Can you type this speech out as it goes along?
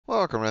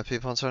Welcome to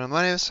People on Channel.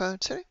 My name is Simon.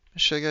 Today I'll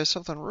show you guys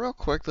something real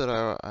quick that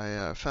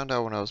I found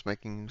out when I was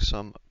making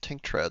some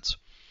tank treads.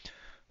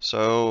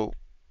 So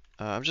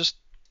I'm just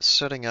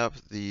setting up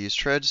these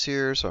treads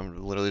here. So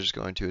I'm literally just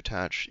going to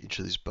attach each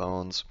of these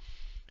bones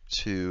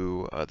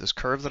to this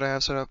curve that I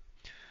have set up.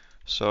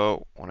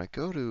 So when I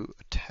go to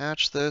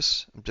attach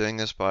this, I'm doing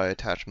this by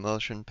attach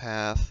motion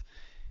path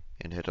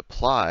and hit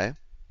apply.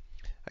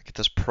 I get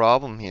this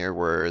problem here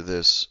where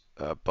this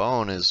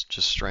bone is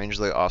just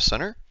strangely off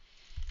center.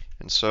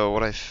 And so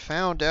what I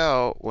found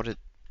out, what it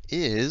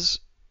is,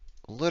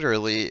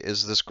 literally,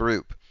 is this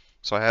group.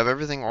 So I have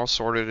everything all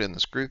sorted in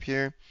this group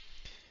here,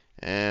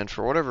 and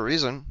for whatever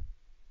reason,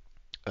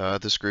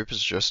 this group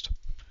is just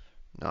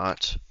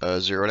not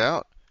zeroed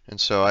out. And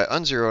so I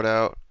unzeroed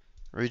out,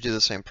 redo the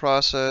same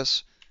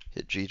process,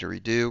 hit G to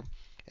redo,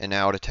 and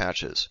now it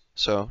attaches.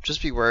 So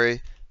just be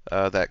wary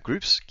that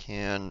groups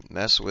can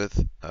mess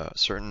with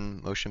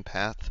certain motion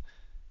path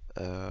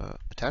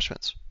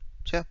attachments.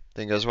 So yeah,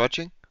 thank you guys for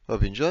watching.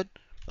 Hope you enjoyed.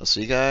 I'll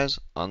see you guys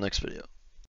on the next video.